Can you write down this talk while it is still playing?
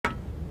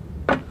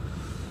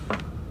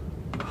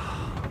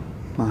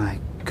My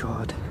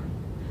God.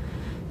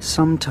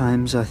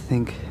 Sometimes I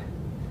think...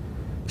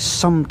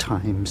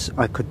 Sometimes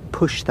I could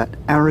push that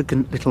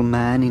arrogant little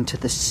man into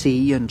the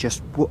sea and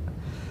just... Oh,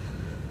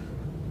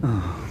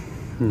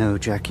 no,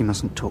 Jack, you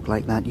mustn't talk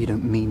like that. You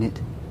don't mean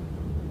it.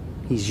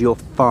 He's your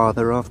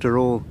father, after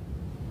all.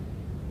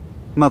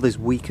 Mother's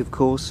weak, of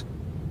course.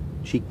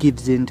 She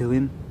gives in to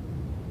him.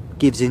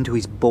 Gives in to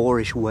his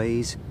boorish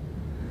ways.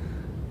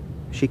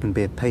 She can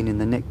be a pain in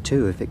the neck,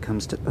 too, if it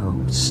comes to...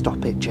 Oh,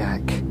 stop it,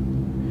 Jack.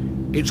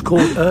 It's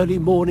called early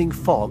morning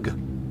fog.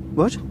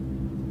 What?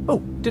 Oh,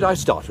 did I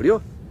startle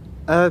you?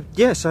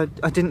 Yes, I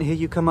didn't hear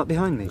you come up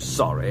behind me.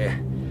 Sorry.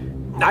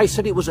 I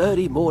said it was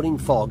early morning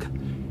fog.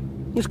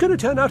 It's going to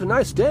turn out a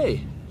nice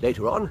day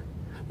later on.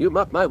 You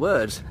mark my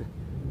words.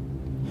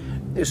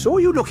 I saw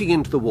you looking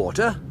into the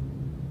water.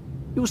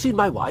 You seen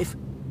my wife?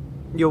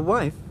 Your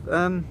wife?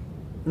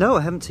 No,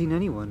 I haven't seen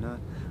anyone.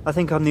 I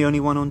think I'm the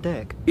only one on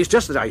deck. It's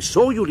just that I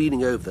saw you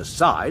leaning over the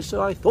side,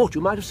 so I thought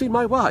you might have seen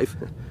my wife.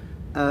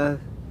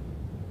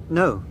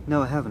 No,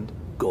 I haven't.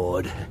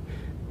 Good.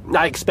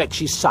 I expect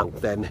she's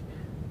sunk, then.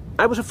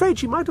 I was afraid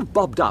she might have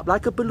bobbed up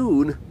like a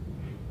balloon.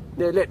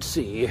 Now, let's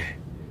see.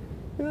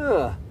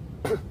 No,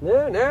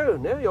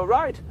 you're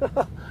right.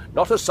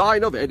 Not a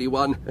sign of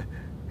anyone.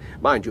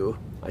 Mind you,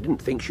 I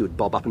didn't think she would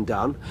bob up and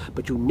down,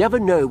 but you never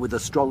know with a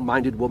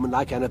strong-minded woman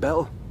like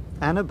Annabelle.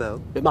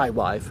 Annabelle? My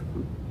wife.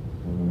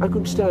 I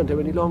couldn't stand her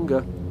any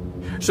longer.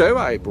 So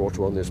I brought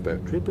her on this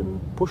boat trip and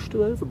pushed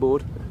her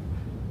overboard.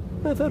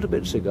 I felt a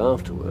bit sick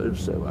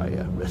afterwards, so I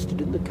rested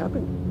in the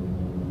cabin.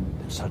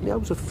 Then suddenly I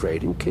was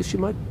afraid in case she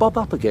might bob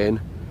up again.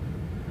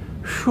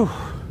 Whew.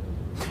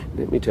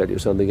 Let me tell you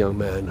something, young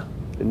man.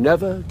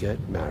 Never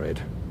get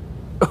married.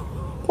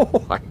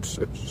 Oh, I'm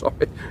so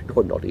sorry.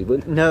 You're not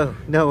even... No,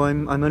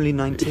 I'm only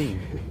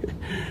 19.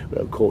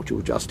 Well, caught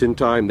you just in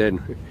time, then.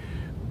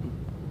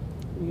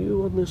 Are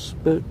you on this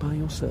boat by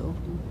yourself?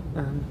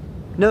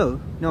 No,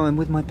 I'm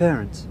with my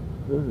parents.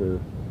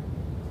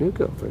 Your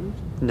girlfriend?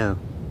 No.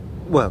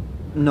 Well,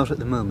 not at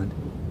the moment.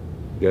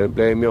 Don't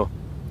blame you.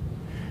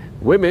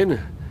 Women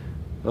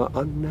are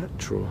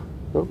unnatural,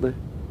 aren't they?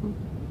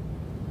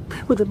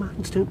 Well, their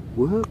minds don't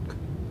work.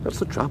 That's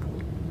the trouble.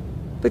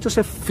 They just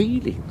have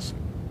feelings.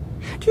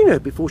 Do you know,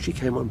 before she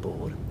came on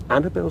board,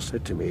 Annabelle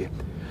said to me,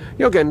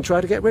 "You're going to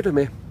try to get rid of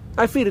me.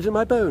 I feel it in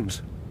my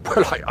bones."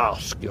 Well, I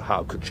ask you,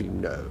 how could she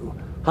know?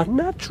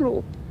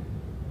 Unnatural.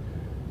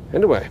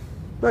 Anyway,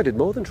 I did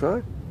more than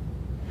try.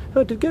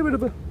 I did get rid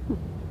of her.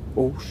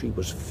 Oh, she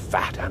was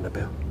fat,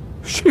 Annabelle.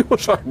 She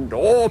was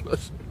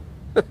enormous.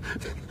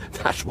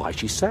 That's why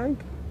she sank.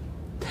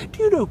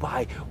 Do you know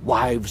why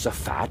wives are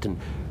fat and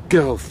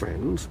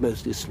girlfriends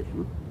mostly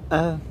slim?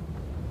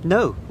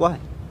 No, why?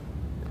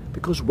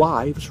 Because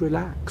wives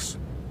relax.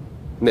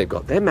 They've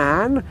got their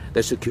man,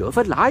 they're secure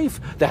for life,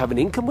 they have an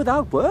income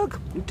without work.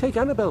 You take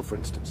Annabelle, for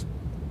instance.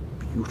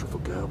 Beautiful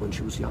girl when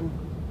she was young.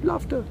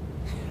 Loved her.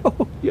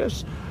 Oh,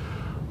 yes.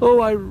 Oh,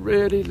 I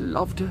really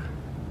loved her.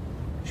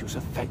 She was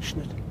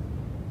affectionate,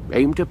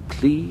 aimed to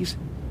please.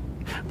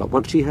 But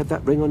once she had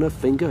that ring on her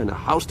finger and a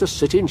house to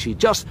sit in, she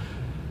just...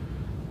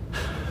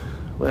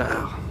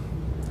 Well,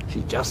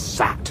 she just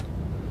sat.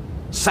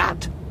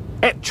 Sat,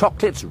 ate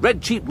chocolates,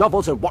 read cheap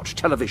novels and watched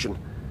television.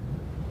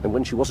 And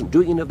when she wasn't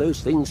doing any of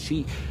those things,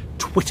 she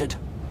twittered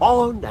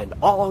on and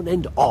on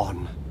and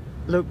on.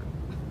 Look,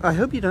 I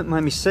hope you don't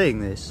mind me saying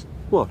this.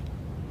 What?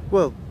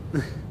 Well,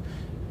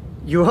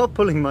 you are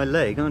pulling my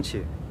leg, aren't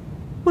you?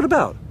 What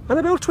about?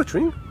 Annabelle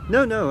twittering?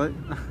 No,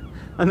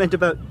 I meant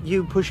about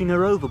you pushing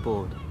her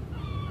overboard.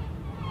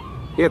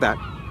 Hear that?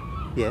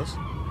 Yes?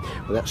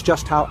 Well, that's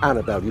just how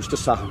Annabelle used to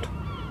sound.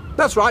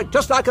 That's right,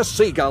 just like a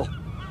seagull.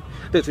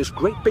 There's this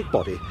great big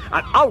body,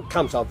 and out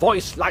comes a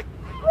voice like...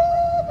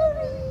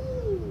 Gregory!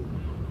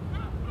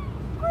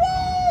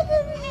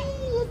 Gregory,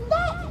 is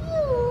that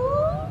you?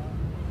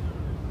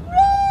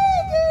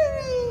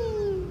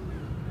 Gregory!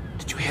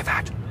 Did you hear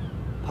that?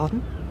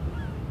 Pardon?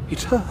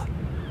 It's her.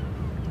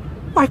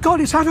 My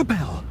God, it's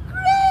Annabelle!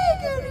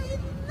 Gregory,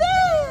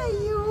 there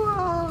you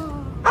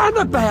are!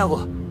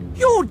 Annabelle!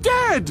 You're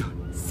dead!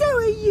 So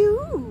are you.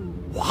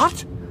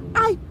 What?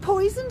 I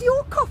poisoned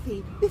your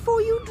coffee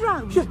before you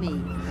drowned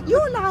me.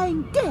 You're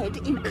lying dead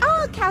in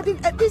our cabin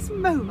at this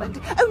moment,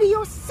 only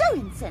you're so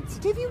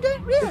insensitive you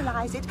don't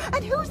realise it.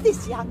 And who's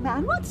this young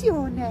man? What's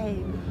your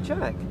name?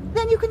 Jack.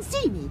 Then you can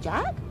see me,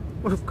 Jack.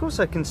 Well, of course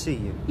I can see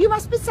you. You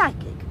must be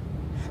psychic.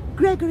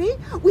 Gregory,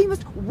 we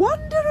must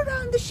wander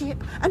around the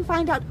ship and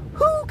find out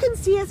who can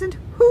see us and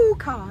who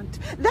can't.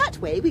 That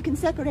way we can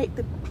separate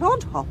the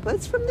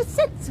clodhoppers from the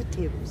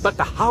sensitives. But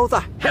how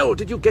the hell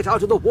did you get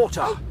out of the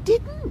water? I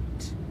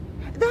didn't.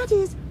 That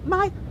is,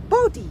 my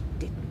body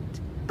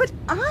didn't. But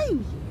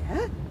I'm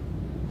here.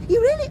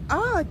 You really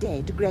are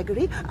dead,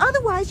 Gregory.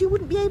 Otherwise you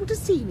wouldn't be able to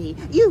see me,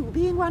 you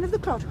being one of the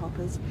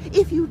clodhoppers.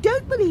 If you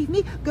don't believe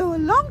me, go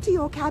along to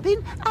your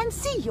cabin and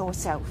see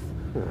yourself.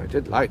 I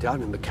did lie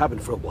down in the cabin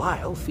for a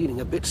while,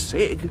 feeling a bit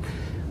sick.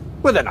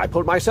 Well, then I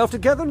pulled myself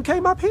together and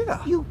came up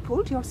here. You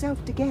pulled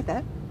yourself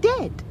together,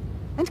 dead,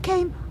 and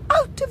came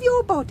out of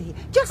your body,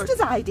 just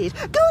as I did.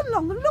 Go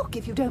along and look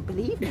if you don't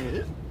believe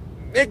me.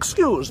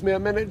 Excuse me a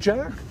minute,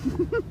 Jack.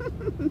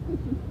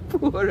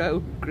 Poor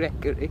old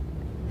Gregory.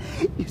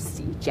 You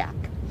see, Jack,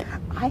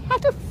 I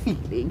had a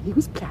feeling he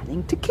was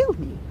planning to kill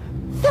me.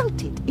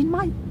 Felt it in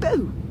my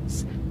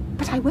bones.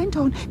 But I went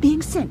on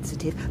being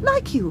sensitive,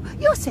 like you.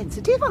 You're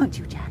sensitive, aren't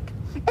you, Jack?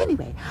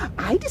 Anyway,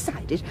 I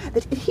decided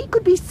that if he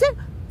could be so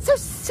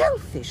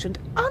selfish and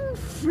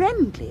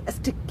unfriendly as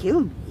to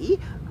kill me,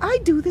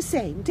 I'd do the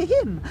same to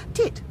him,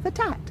 tit for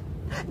tat.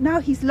 Now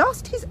he's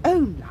lost his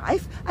own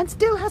life and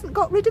still hasn't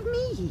got rid of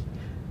me.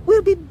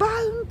 We'll be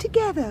bound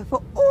together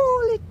for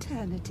all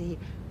eternity.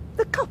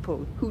 The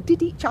couple who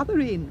did each other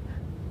in.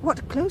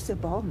 What closer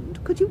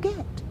bond could you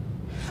get?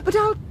 But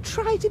I'll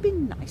try to be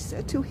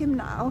nicer to him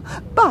now.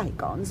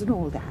 Bygones and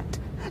all that.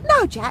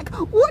 Now, Jack,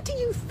 what do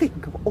you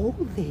think of all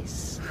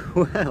this?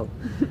 Well,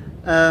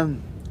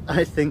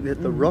 I think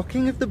that the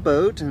rocking of the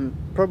boat and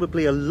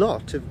probably a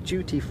lot of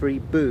duty-free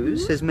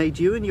booze has made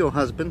you and your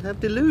husband have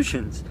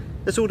delusions.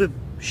 A sort of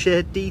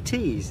shared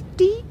DTs.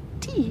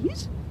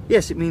 DTs?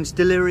 Yes, it means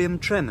delirium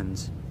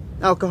tremens.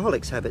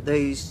 Alcoholics have it.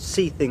 They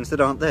see things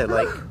that aren't there,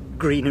 like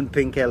green and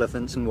pink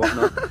elephants and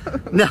whatnot.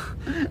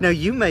 Now,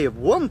 you may have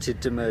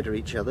wanted to murder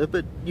each other,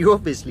 but you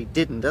obviously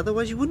didn't,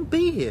 otherwise you wouldn't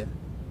be here.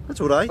 That's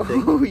what I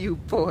think. Oh, you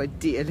poor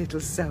dear little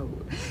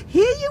soul.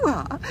 Here you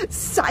are,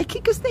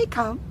 psychic as they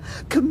come,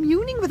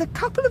 communing with a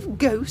couple of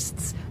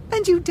ghosts,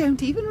 and you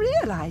don't even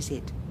realise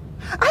it.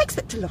 I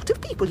expect a lot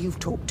of people you've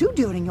talked to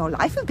during your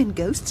life have been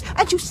ghosts,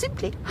 and you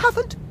simply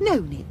haven't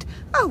known it.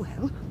 Oh,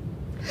 well.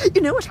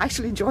 You know what I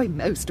shall enjoy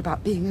most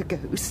about being a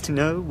ghost?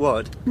 No,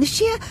 what? The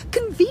sheer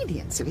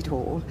convenience of it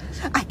all.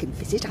 I can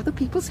visit other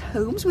people's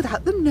homes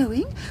without them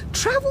knowing,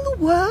 travel the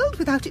world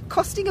without it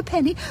costing a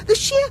penny. The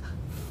sheer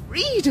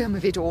freedom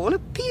of it all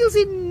appeals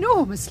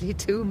enormously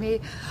to me.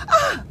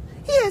 Ah,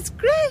 here's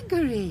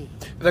Gregory.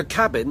 The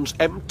cabin's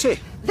empty.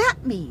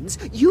 That means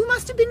you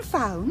must have been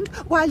found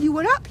while you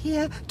were up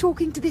here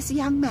talking to this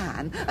young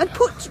man and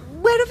put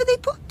wherever they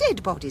put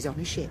dead bodies on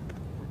a ship.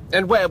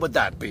 And where would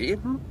that be?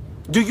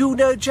 Do you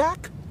know,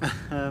 Jack?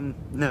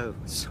 No,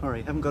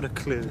 sorry, haven't got a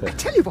clue. I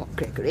tell you what,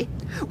 Gregory,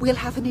 we'll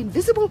have an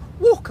invisible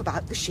walk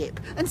about the ship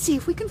and see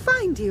if we can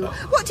find you.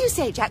 What do you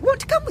say, Jack?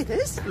 Want to come with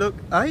us? Look,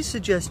 I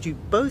suggest you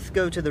both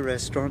go to the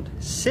restaurant,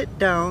 sit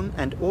down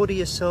and order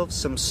yourselves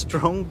some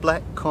strong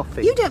black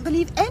coffee. You don't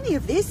believe any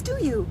of this, do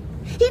you?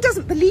 He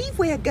doesn't believe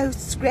we're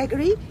ghosts,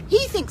 Gregory.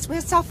 He thinks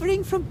we're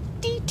suffering from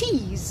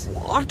DTs.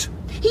 What?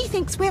 He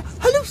thinks we're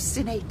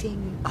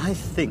hallucinating. I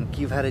think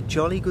you've had a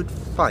jolly good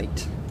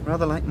fight,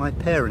 rather like my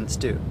parents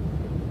do.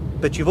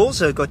 But you've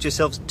also got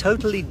yourselves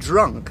totally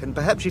drunk and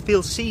perhaps you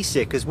feel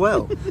seasick as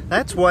well.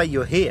 That's why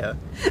you're here.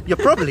 You're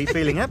probably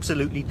feeling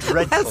absolutely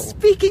dreadful. Well,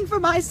 speaking for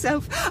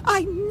myself,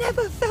 I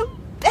never felt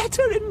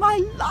better in my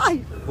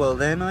life. Well,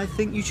 then I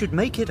think you should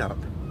make it up.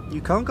 You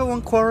can't go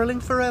on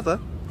quarrelling forever.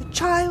 The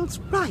child's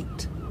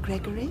right,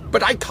 Gregory.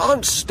 But I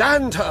can't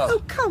stand her.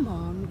 Oh, come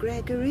on,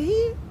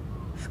 Gregory.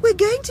 We're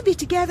going to be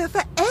together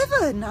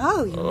forever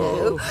now, you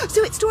know.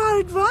 So it's to our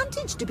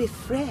advantage to be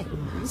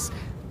friends.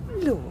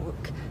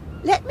 Look,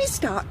 let me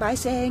start by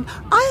saying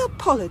I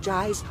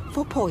apologise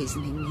for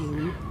poisoning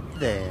you.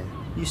 There.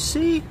 You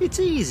see, it's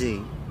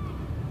easy.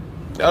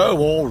 Oh,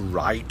 all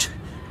right.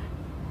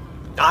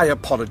 I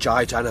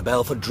apologise,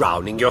 Annabelle, for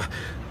drowning you.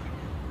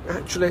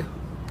 Actually,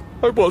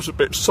 I was a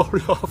bit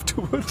sorry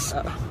afterwards.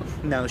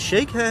 Now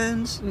shake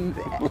hands.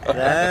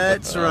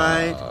 That's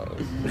right.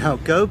 Now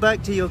go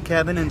back to your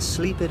cabin and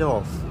sleep it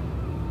off.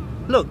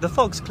 Look, the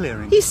fog's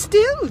clearing. He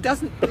still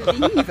doesn't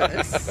believe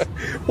us.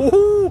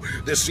 Oh,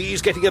 the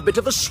sea's getting a bit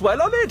of a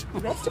swell on it. The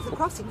rest of the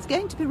crossing's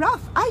going to be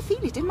rough. I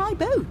feel it in my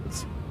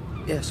bones.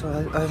 Yes,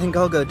 well, I think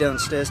I'll go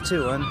downstairs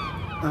too.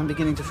 I'm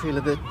beginning to feel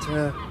a bit,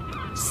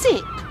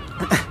 Sick.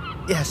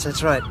 Yes,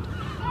 that's right.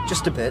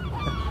 Just a bit.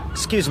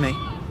 Excuse me.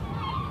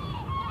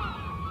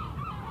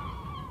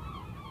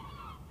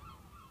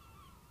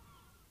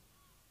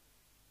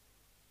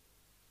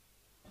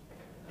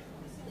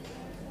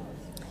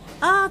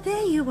 Ah,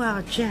 there you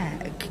are,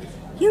 Jack.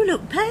 You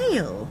look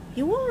pale.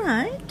 You all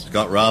right? It's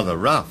got rather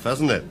rough,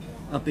 hasn't it?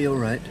 I'll be all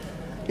right.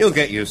 You'll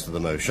get used to the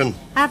motion.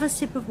 Have a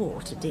sip of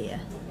water, dear.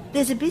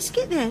 There's a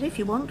biscuit there if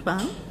you want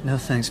one. No,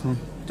 thanks, Mum.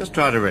 Just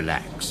try to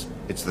relax.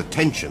 It's the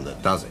tension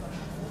that does it.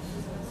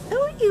 Who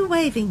are you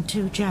waving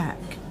to, Jack?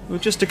 Well,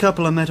 just a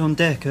couple I met on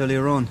deck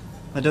earlier on.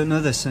 I don't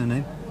know their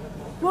surname.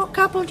 What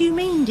couple do you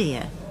mean,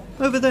 dear?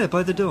 Over there,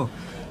 by the door.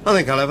 I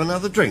think I'll have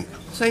another drink.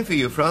 Same for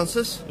you,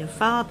 Francis. Your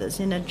father's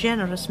in a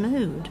generous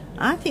mood.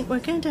 I think we're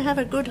going to have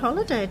a good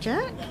holiday,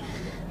 Jack.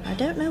 I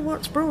don't know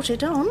what's brought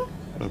it on.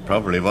 Well,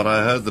 probably what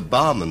I heard the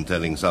barman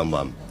telling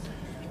someone.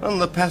 One of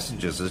the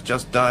passengers has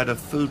just died of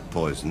food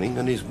poisoning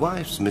and his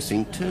wife's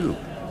missing too.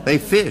 They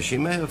fear she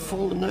may have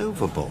fallen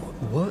overboard.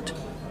 What?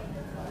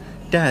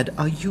 Dad,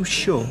 are you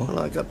sure? Well,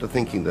 I got to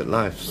thinking that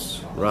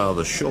life's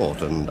rather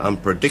short and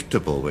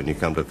unpredictable when you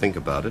come to think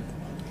about it.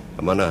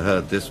 And when I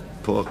heard this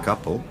poor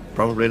couple,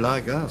 probably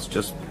like us,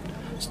 just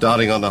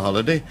starting on a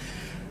holiday,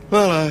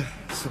 well,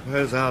 I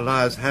suppose our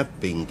lives have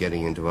been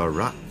getting into a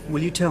rut.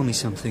 Will you tell me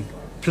something?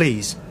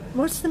 Please.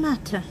 What's the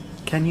matter?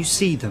 Can you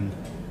see them?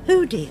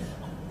 Who, dear?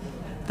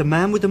 The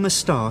man with the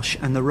moustache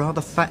and the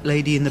rather fat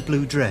lady in the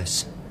blue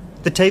dress.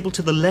 The table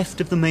to the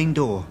left of the main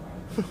door.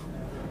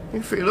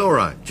 You feel all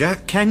right,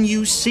 Jack? Can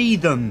you see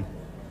them?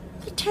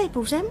 The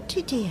table's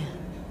empty, dear.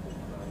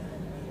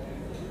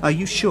 Are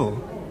you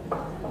sure?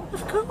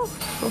 Of course.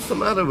 What's the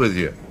matter with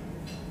you?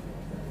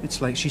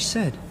 It's like she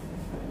said.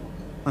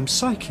 I'm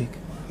psychic.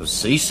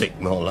 Seasick,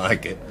 more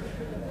like it.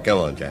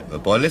 Go on, Jack, my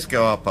boy, let's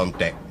go up on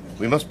deck.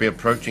 We must be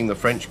approaching the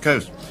French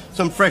coast.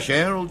 Some fresh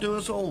air will do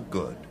us all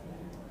good.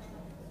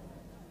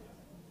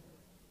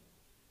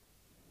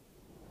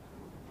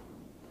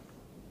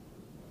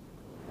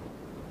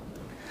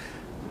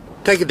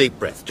 Take a deep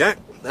breath, Jack.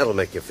 That'll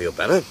make you feel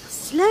better.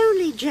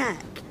 Slowly,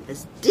 Jack.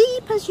 As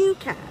deep as you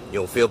can.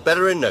 You'll feel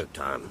better in no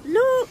time.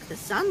 Look, the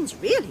sun's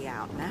really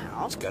out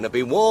now. It's going to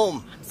be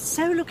warm.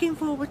 So looking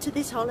forward to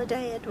this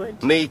holiday,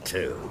 Edward. Me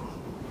too.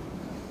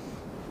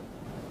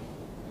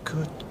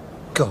 Good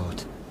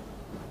God.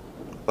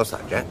 What's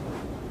that, Jack?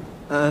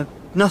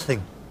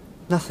 Nothing.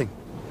 Nothing.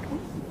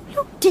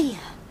 Look, dear.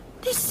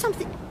 There's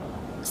something...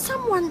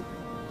 Someone...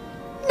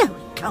 No,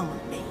 it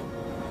can't be.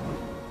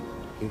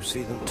 You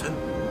see them too?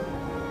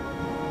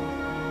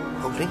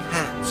 Holding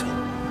hands.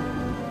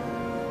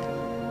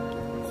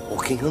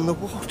 Walking on the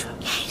water.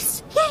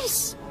 Yes,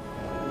 yes.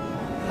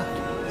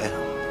 Bloody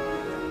hell.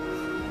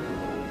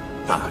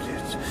 But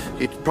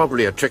it's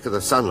probably a trick of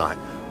the sunlight.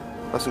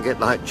 Mustn't get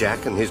like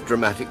Jack and his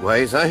dramatic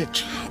ways, eh?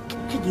 Jack,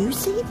 can you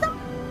see them?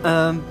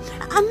 A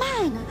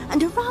man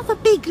and a rather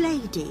big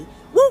lady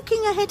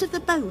walking ahead of the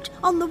boat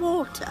on the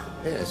water.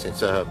 Yes,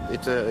 it's a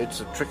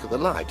trick of the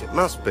light. It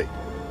must be.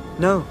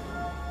 No.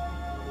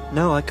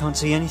 No, I can't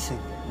see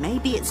anything.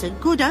 Maybe it's a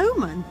good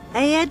omen,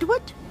 eh,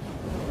 Edward?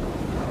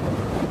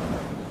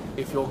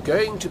 If you're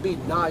going to be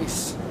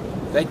nice,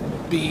 then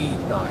be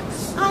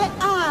nice. I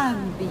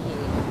am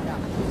being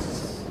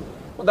nice.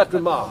 Well, that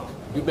remark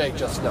you made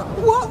just now.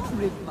 What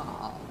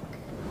remark?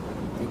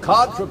 You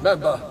can't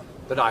remember,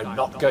 then I'm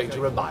not going to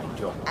remind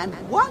you. And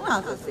one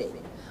other thing.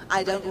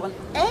 I don't want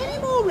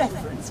any more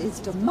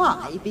references to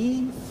my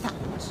being fat.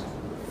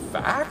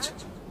 Fat?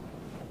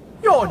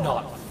 You're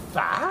not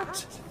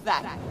fat.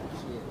 Thank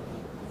you.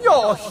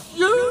 You're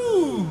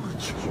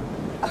huge.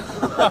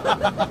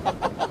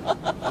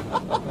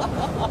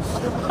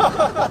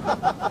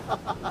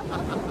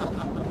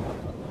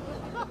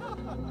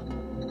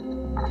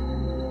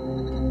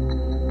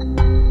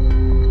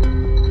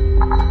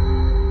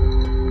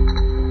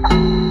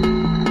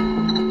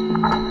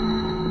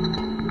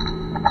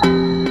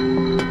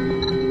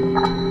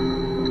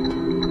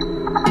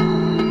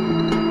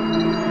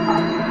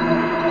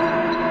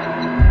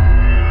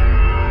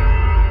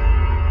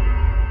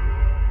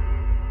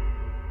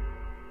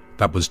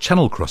 That was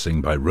Channel Crossing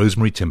by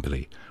Rosemary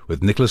Timperley,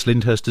 with Nicholas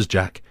Lyndhurst as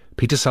Jack,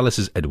 Peter Sallis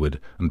as Edward,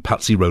 and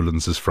Patsy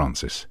Rowlands as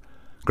Francis.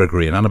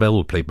 Gregory and Annabel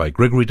were played by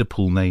Gregory de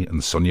Poulnay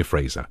and Sonia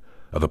Fraser,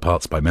 other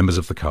parts by members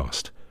of the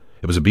cast.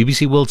 It was a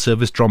BBC World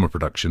Service drama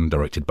production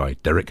directed by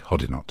Derek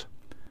Hodinott.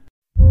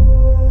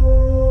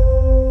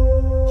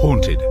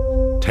 Haunted,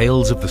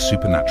 Tales of the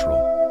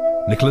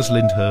Supernatural. Nicholas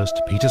Lyndhurst,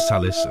 Peter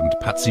Sallis and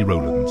Patsy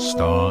Rowlands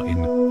star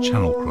in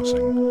Channel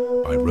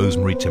Crossing by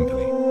Rosemary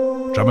Timperley.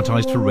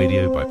 Dramatised for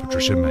radio by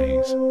Patricia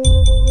Mays.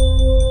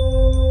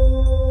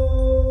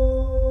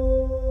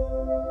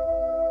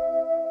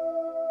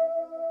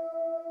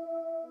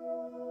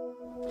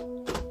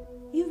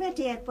 You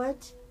ready, Edward?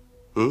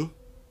 Hmm?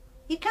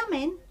 You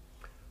coming?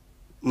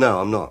 No,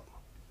 I'm not.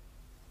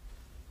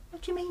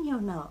 What do you mean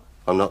you're not?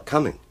 I'm not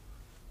coming.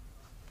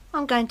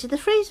 I'm going to the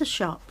freezer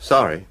shop.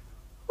 Sorry.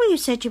 Well, you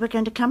said you were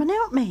going to come and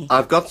help me.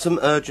 I've got some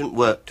urgent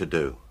work to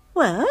do.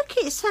 Work?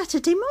 It's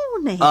Saturday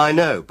morning. I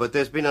know, but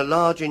there's been a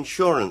large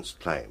insurance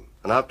claim,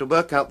 and I have to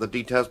work out the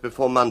details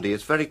before Monday.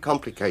 It's very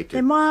complicated.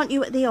 Then why aren't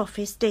you at the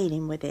office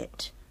dealing with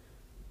it?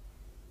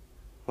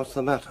 What's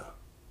the matter?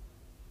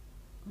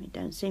 We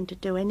don't seem to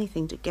do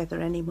anything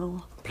together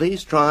anymore.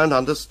 Please try and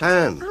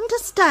understand.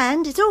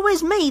 Understand? It's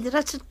always me that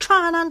has to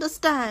try and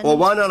understand. Well,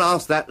 why not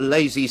ask that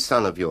lazy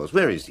son of yours?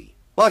 Where is he?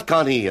 Why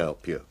can't he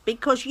help you?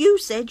 Because you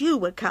said you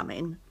were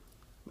coming.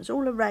 It was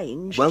all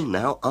arranged. Well,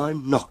 now,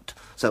 I'm not.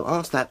 So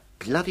ask that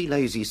bloody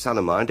lazy son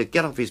of mine to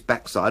get off his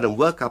backside and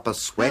work up a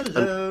sweat.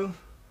 Hello.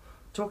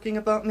 Talking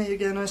about me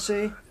again, I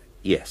see.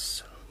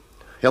 Yes.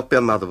 Help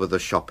your mother with the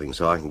shopping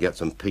so I can get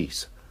some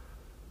peace.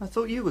 I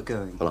thought you were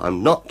going. Well,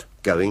 I'm not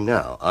going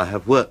now. I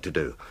have work to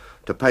do.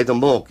 To pay the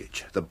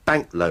mortgage, the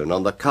bank loan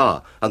on the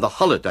car, and the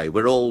holiday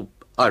we're all,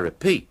 I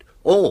repeat,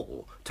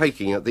 all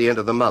taking at the end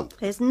of the month.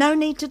 There's no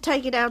need to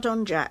take it out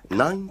on Jack.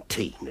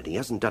 19, and he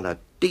hasn't done a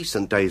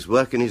decent day's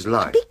work in his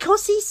life.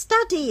 Because he's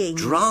studying.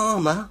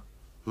 Drama?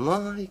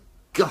 My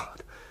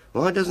God.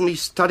 Why doesn't he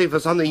study for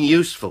something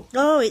useful?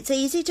 Oh, it's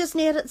easy to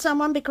sneer at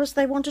someone because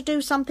they want to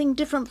do something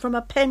different from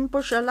a pen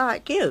pusher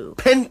like you.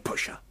 Pen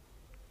pusher?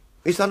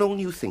 Is that all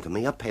you think of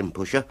me, a pen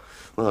pusher?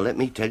 Well, let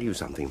me tell you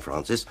something,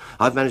 Francis.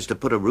 I've managed to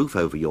put a roof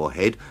over your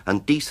head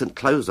and decent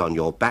clothes on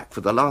your back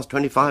for the last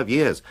 25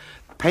 years.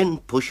 pen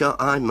pusher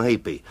I may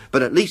be,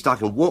 but at least I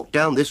can walk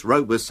down this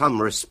road with some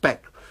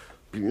respect.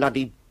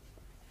 Bloody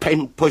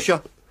pen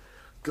pusher.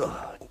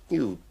 God,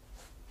 you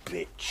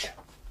bitch.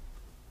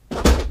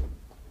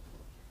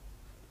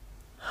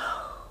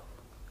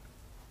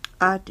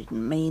 I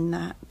didn't mean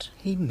that.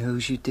 He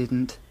knows you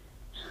didn't.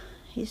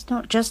 It's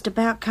not just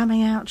about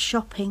coming out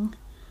shopping.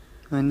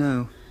 I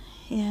know.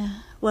 Yeah,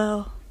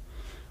 well,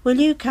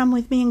 will you come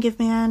with me and give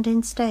me a hand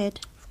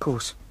instead? Of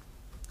course.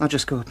 I'll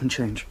just go up and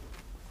change.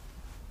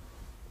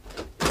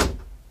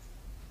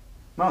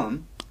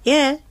 Mum?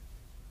 Yeah?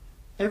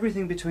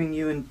 Everything between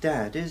you and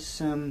Dad is,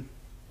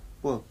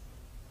 well,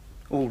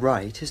 all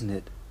right, isn't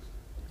it?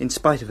 In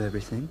spite of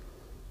everything.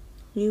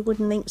 You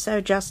wouldn't think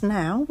so just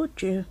now,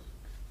 would you?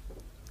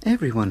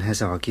 Everyone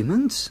has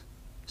arguments.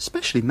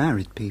 Especially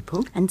married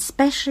people. And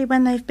especially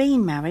when they've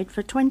been married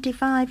for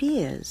 25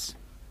 years.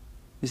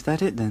 Is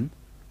that it, then?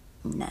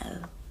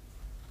 No.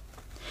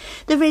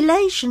 The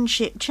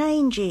relationship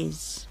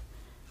changes.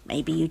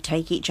 Maybe you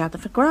take each other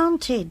for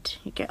granted.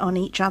 You get on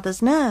each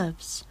other's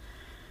nerves.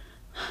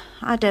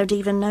 I don't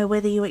even know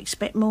whether you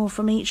expect more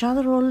from each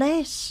other or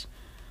less.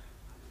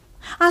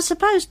 I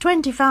suppose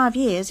 25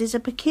 years is a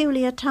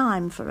peculiar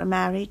time for a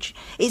marriage.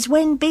 It's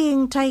when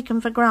being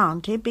taken for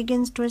granted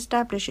begins to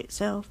establish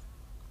itself.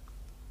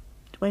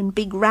 It's when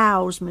big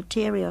rows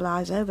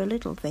materialise over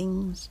little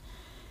things.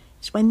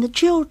 It's when the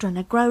children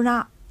are grown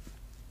up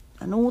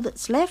and all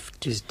that's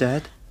left... Is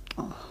Dad?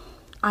 Oh,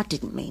 I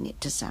didn't mean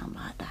it to sound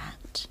like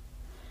that.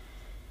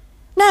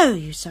 No,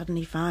 you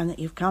suddenly find that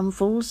you've come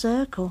full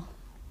circle.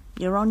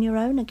 You're on your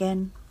own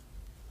again.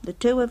 The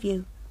two of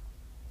you.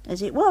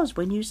 As it was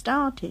when you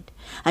started.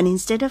 And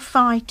instead of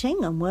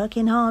fighting and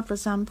working hard for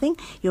something,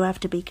 you have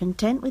to be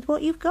content with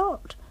what you've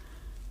got.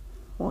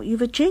 What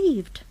you've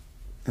achieved.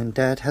 And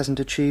Dad hasn't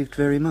achieved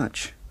very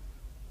much.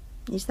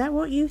 Is that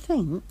what you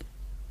think?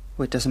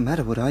 Well, it doesn't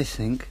matter what I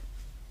think.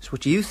 It's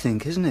what you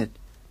think, isn't it?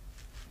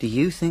 Do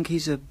you think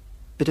he's a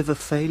bit of a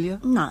failure?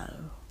 No.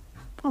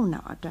 Oh,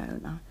 no, I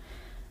don't.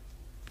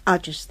 I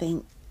just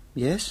think...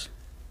 Yes?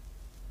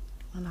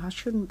 Well, I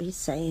shouldn't be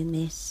saying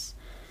this.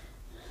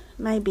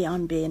 Maybe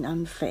I'm being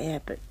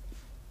unfair, but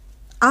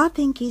I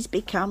think he's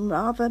become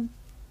rather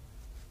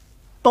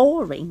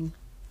boring.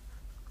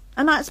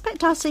 And I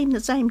expect I seem the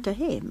same to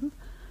him.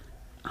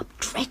 I'm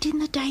dreading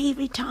the day he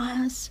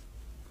retires.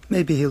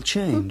 Maybe he'll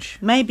change.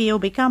 Maybe he'll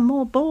become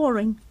more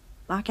boring,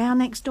 like our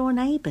next-door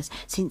neighbours.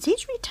 Since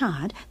he's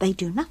retired, they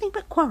do nothing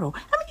but quarrel.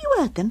 Haven't you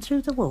heard them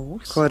through the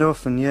walls? Quite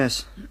often,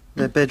 yes.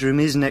 Their bedroom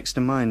is next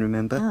to mine,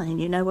 remember? Oh, and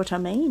you know what I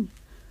mean.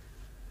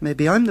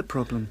 Maybe I'm the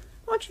problem.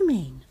 What do you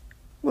mean?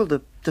 Well,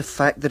 the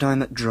fact that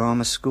I'm at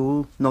drama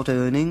school, not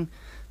earning,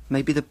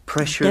 maybe the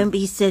pressure... Don't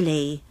be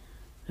silly.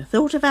 The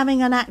thought of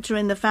having an actor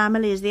in the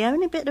family is the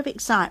only bit of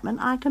excitement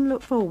I can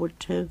look forward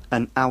to.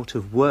 An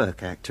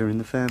out-of-work actor in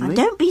the family? And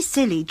don't be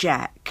silly,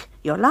 Jack.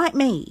 You're like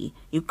me.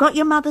 You've got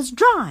your mother's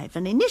drive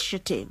and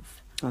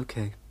initiative.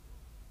 OK.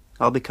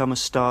 I'll become a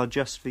star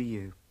just for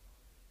you.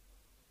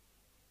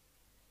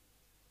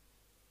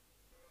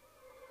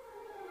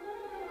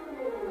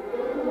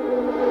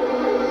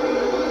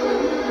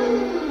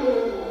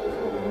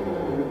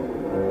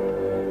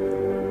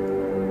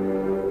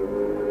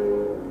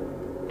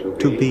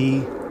 To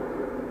be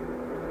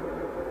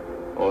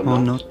or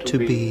not to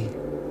be,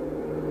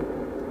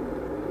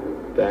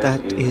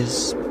 that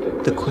is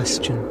the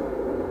question.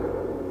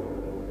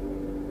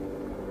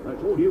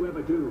 That's all you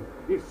ever do,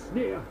 is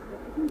sneer.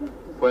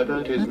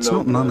 That's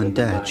not Mum and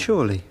Dad,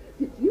 surely.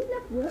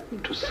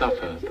 To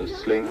suffer the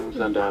slings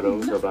and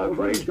arrows of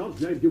outrage. What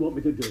God's name do you want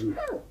me to do?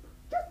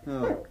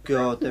 Oh,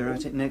 God, they're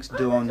at it next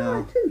door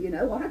now. You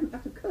know, why hasn't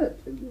that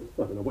occurred to you?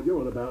 I don't know what you're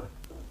on about.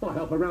 I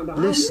help around the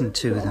house. Listen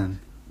to them.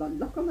 The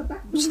lock on the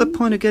back What's the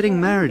point of getting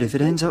married if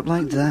it ends up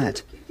like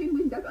that? kitchen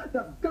window,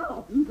 the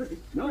garden, the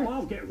No,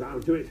 I'll get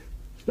round to it.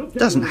 Stop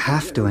Doesn't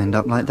have to end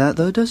up like that,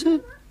 though, does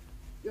it?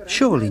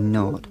 Surely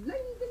not.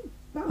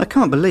 I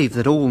can't believe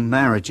that all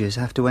marriages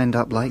have to end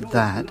up like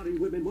that. Bloody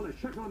women want to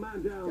shut our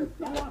man down.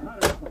 Oh, I've had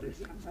enough of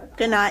this.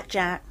 Good night,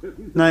 Jack.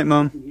 Night,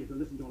 Mum.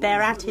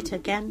 They're at it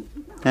again.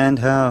 And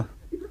how?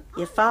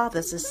 Your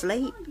father's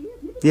asleep.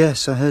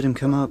 Yes, I heard him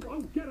come up.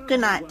 Good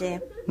night,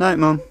 dear. Night,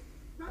 Mum.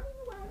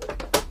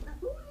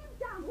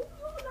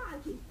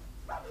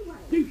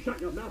 You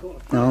shut your mouth or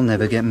I'll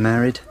never get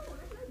married.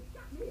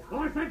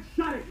 I said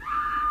shut it.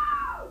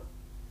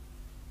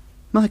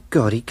 My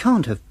God, he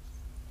can't have...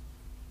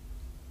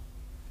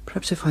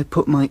 Perhaps if I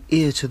put my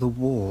ear to the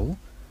wall...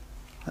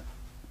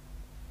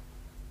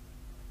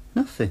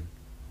 Nothing.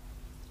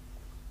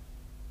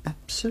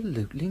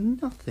 Absolutely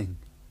nothing.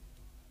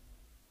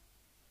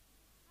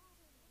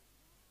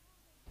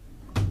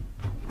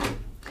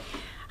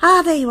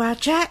 Ah, there you are,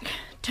 Jack.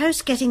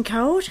 Toast getting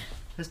cold.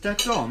 Has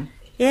Dad gone?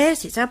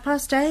 Yes, it's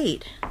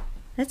 8:30.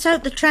 Let's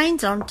hope the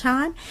train's on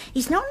time.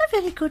 He's not in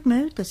a very good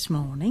mood this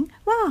morning.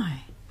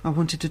 Why? I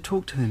wanted to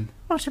talk to him.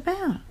 What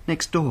about?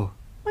 Next door.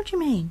 What do you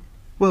mean?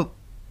 Well,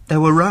 they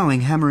were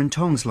rowing hammer and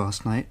tongs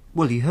last night.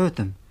 Well, you heard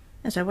them.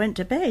 As I went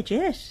to bed,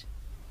 yes.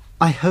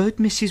 I heard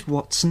Mrs.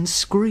 Watson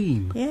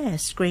scream. Yeah,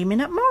 screaming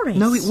at Morris.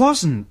 No, it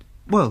wasn't.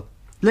 Well,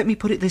 let me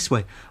put it this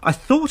way. I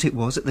thought it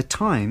was at the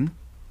time,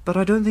 but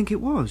I don't think it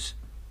was.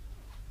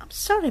 I'm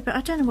sorry, but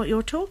I don't know what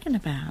you're talking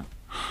about.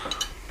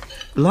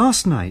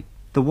 Last night,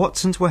 the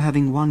Watsons were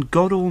having one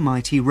God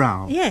Almighty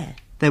row. Yeah.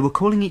 They were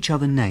calling each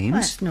other names.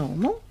 That's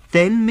normal.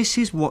 Then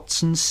Mrs.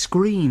 Watson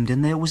screamed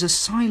and there was a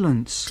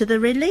silence. To the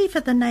relief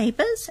of the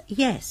neighbours,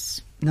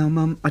 yes. Now,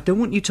 Mum, I don't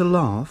want you to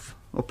laugh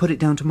or put it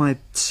down to my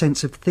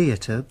sense of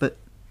theatre, but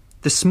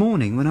this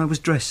morning when I was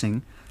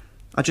dressing,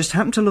 I just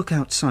happened to look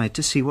outside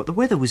to see what the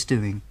weather was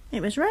doing.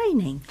 It was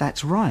raining.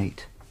 That's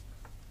right.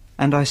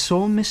 And I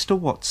saw Mr.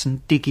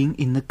 Watson digging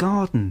in the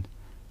garden.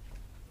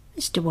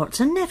 Mr.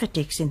 Watson never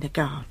digs in the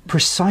garden.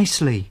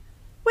 Precisely.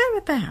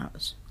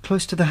 Whereabouts?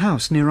 Close to the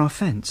house, near our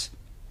fence.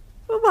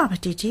 Well, why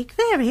would he dig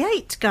there? He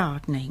hates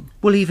gardening.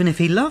 Well, even if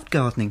he loved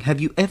gardening, have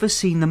you ever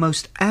seen the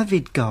most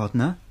avid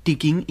gardener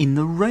digging in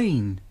the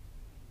rain?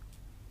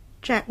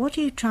 Jack, what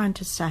are you trying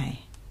to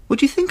say? What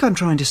do you think I'm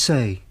trying to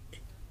say?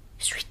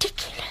 It's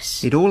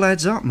ridiculous. It all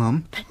adds up,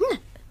 Mum. But no,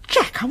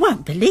 Jack, I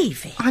won't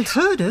believe it. I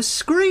heard her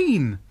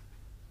scream.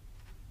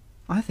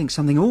 I think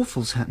something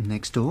awful's happened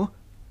next door.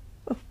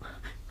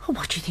 Well,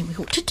 what do you think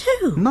we ought to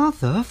do?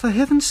 Mother, for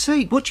heaven's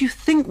sake, what do you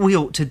think we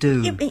ought to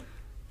do?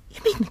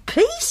 You mean the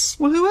police?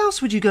 Well, who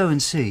else would you go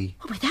and see?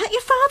 Well, without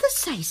your father's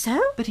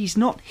say-so? But he's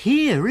not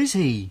here, is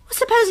he? Well,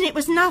 supposing it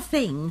was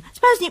nothing.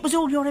 Supposing it was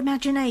all your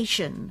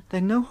imagination.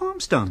 Then no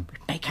harm's done.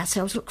 We'd make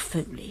ourselves look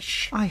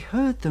foolish. I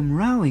heard them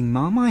rowing,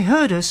 Mum. I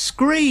heard her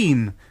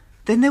scream.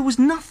 Then there was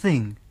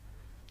nothing.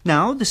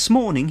 Now, this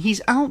morning,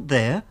 he's out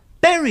there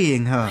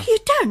burying her. You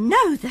don't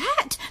know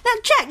that. Now,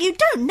 Jack, you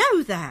don't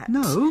know that.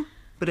 No,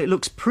 but it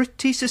looks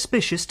pretty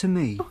suspicious to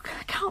me. Oh,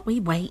 can't we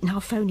wait and I'll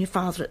phone your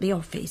father at the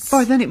office?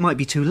 By then it might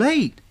be too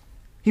late.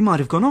 He might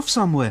have gone off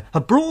somewhere,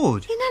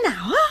 abroad. In an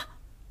hour?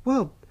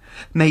 Well,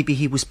 maybe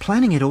he was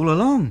planning it all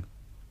along.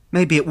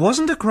 Maybe it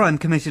wasn't a crime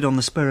committed on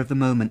the spur of the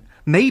moment.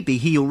 Maybe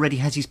he already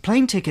has his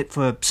plane ticket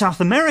for South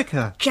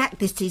America. Jack,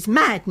 this is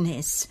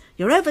madness.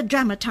 You're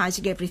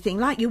over-dramatising everything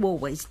like you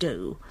always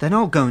do. Then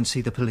I'll go and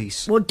see the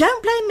police. Well,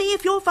 don't blame me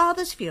if your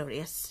father's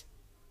furious.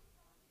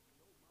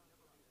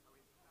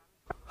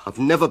 I've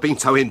never been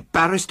so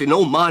embarrassed in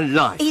all my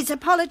life. He's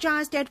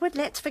apologised, Edward.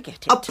 Let's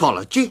forget it.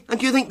 Apology?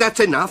 And you think that's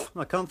enough?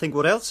 I can't think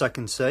what else I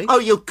can say. Oh,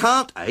 you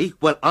can't, eh?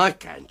 Well, I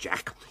can,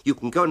 Jack. You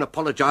can go and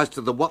apologise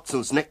to the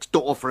Watsons next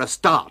door for a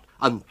start,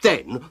 and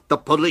then the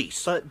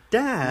police. But,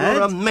 Dad...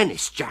 You're a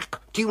menace,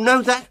 Jack. Do you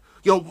know that?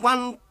 You're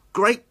one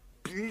great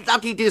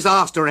bloody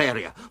disaster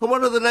area. And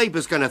what are the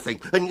neighbours going to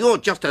think? And you're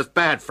just as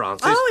bad,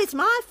 Francis. Oh, it's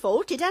my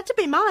fault. It had to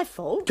be my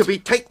fault. To be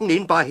taken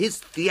in by his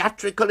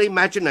theatrical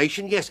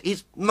imagination, yes,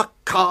 his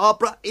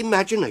macabre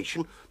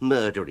imagination.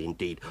 Murder,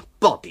 indeed.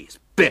 Bodies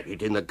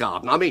buried in the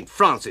garden. I mean,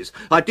 Francis,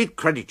 I did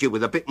credit you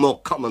with a bit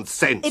more common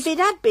sense. If it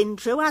had been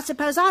true, I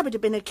suppose I would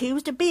have been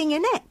accused of being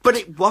inept. But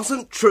it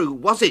wasn't true,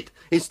 was it?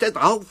 Instead, the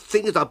whole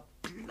thing is a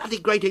bloody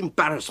great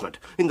embarrassment.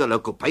 In the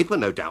local paper,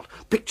 no doubt.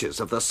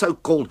 Pictures of the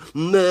so-called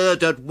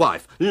murdered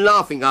wife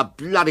laughing her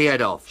bloody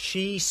head off.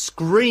 She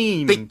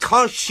screamed.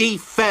 Because she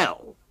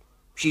fell.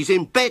 She's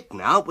in bed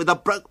now with a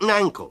broken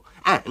ankle.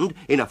 And,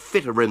 in a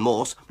fit of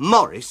remorse,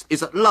 Morris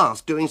is at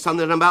last doing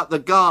something about the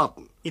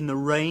garden. In the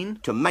rain?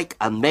 To make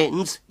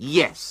amends,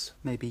 yes.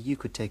 Maybe you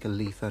could take a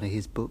leaf out of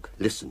his book.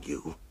 Listen,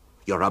 you.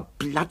 You're a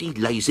bloody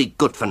lazy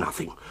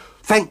good-for-nothing.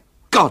 Thank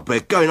God we're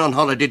going on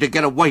holiday to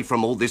get away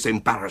from all this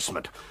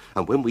embarrassment.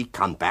 And when we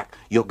come back,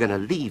 you're going to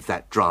leave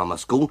that drama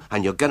school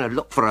and you're going to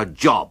look for a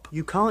job.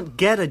 You can't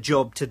get a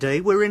job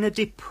today. We're in a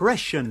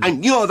depression.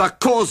 And you're the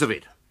cause of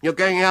it. You're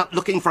going out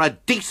looking for a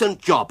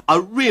decent job,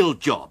 a real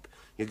job.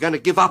 You're going to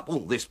give up all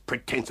this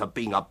pretence of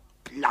being a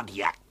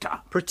bloody actor.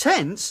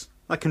 Pretence?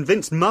 I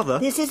convinced Mother.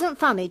 This isn't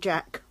funny,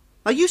 Jack.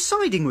 Are you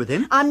siding with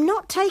him? I'm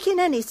not taking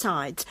any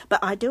sides, but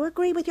I do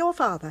agree with your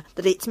father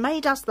that it's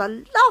made us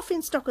the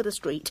laughing-stock of the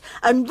street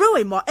and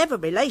ruined whatever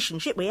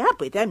relationship we had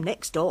with them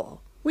next door.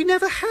 We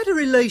never had a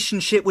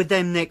relationship with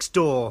them next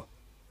door.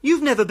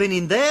 You've never been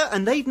in there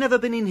and they've never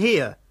been in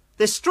here.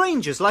 They're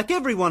strangers like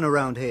everyone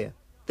around here.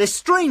 They're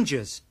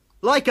strangers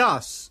like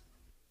us.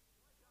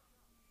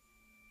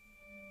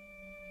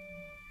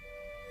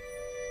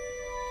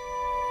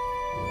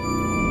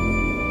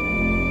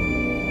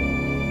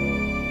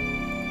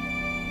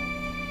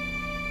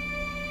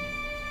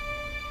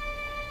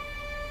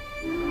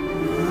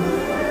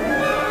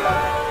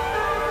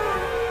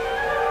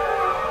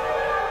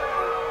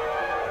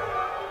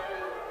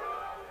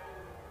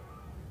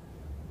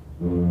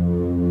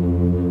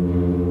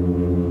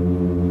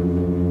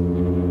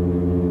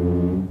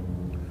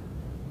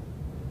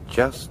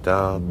 Just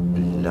our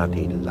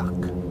bloody luck.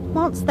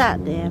 What's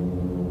that, dear?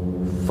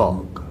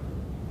 Fog.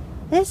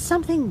 There's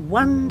something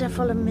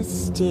wonderful and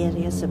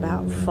mysterious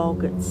about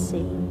fog at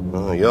sea.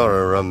 Oh,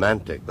 you're a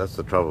romantic. That's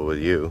the trouble with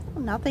you.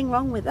 Nothing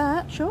wrong with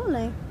that,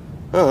 surely.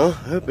 Oh,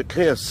 hope it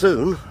clears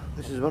soon.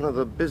 This is one of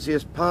the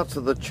busiest parts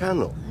of the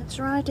channel. That's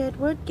right,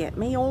 Edward. Get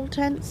me all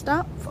tensed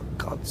up. For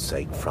God's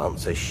sake,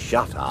 Francis,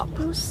 shut up.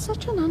 You're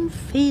such an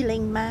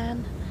unfeeling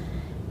man.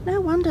 No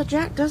wonder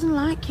Jack doesn't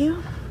like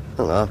you.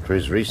 Well, after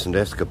his recent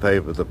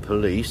escapade with the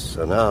police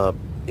and our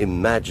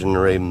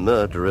imaginary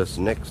murderous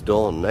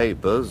next-door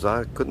neighbours,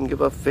 I couldn't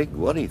give a fig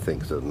what he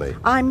thinks of me.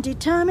 I'm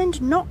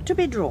determined not to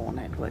be drawn,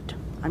 Edward.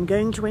 I'm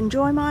going to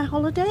enjoy my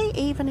holiday,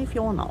 even if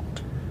you're not.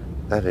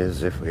 That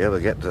is, if we ever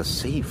get to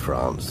see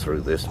France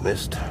through this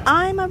mist.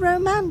 I'm a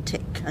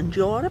romantic, and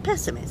you're a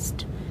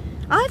pessimist.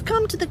 I've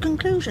come to the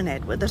conclusion,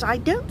 Edward, that I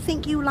don't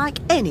think you like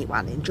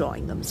anyone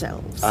enjoying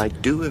themselves. I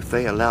do if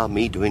they allow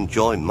me to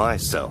enjoy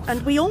myself.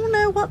 And we all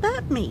know what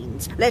that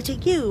means,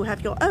 letting you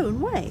have your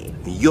own way.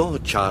 You're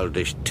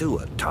childish too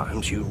at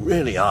times, you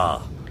really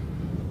are.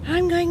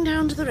 I'm going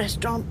down to the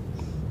restaurant.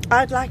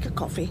 I'd like a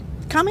coffee.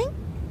 Coming?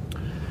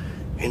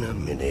 In a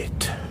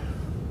minute.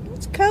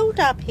 It's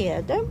cold up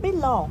here. Don't be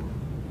long.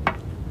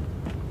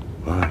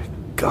 My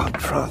God,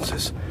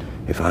 Francis,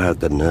 if I had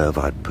the nerve,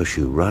 I'd push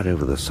you right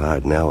over the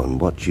side now and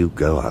watch you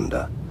go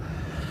under.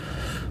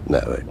 No,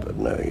 Edward,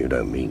 no, you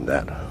don't mean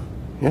that.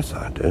 Yes,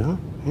 I do.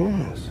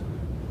 Yes.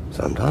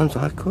 Sometimes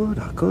I could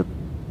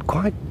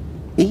quite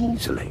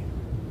easily.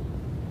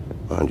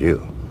 Mind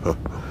you,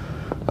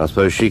 I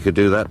suppose she could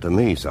do that to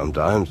me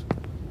sometimes.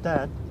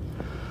 Dad,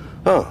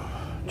 Oh,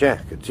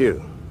 Jack, it's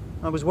you.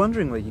 I was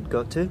wondering where you'd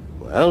got to.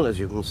 Well, as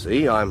you can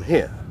see, I'm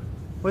here.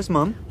 Where's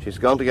Mum? She's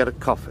gone to get a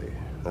coffee.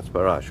 That's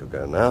where I shall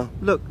go now.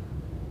 Look,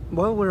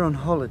 while we're on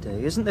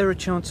holiday, isn't there a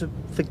chance of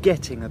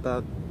forgetting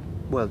about,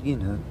 well, you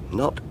know?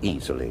 Not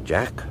easily,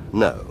 Jack,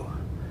 no.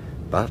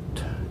 But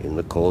in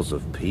the cause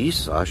of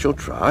peace, I shall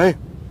try.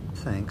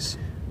 Thanks.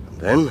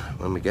 And then,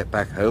 when we get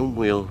back home,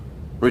 we'll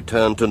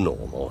return to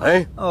normal,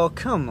 eh? Oh,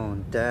 come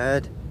on,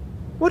 Dad.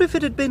 What if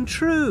it had been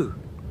true?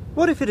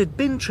 What if it had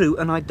been true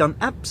and I'd done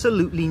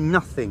absolutely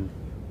nothing?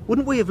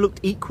 Wouldn't we have looked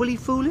equally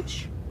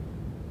foolish?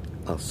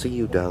 I'll see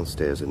you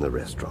downstairs in the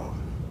restaurant.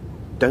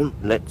 Don't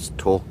let's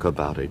talk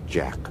about it,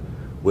 Jack.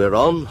 We're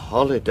on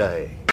holiday.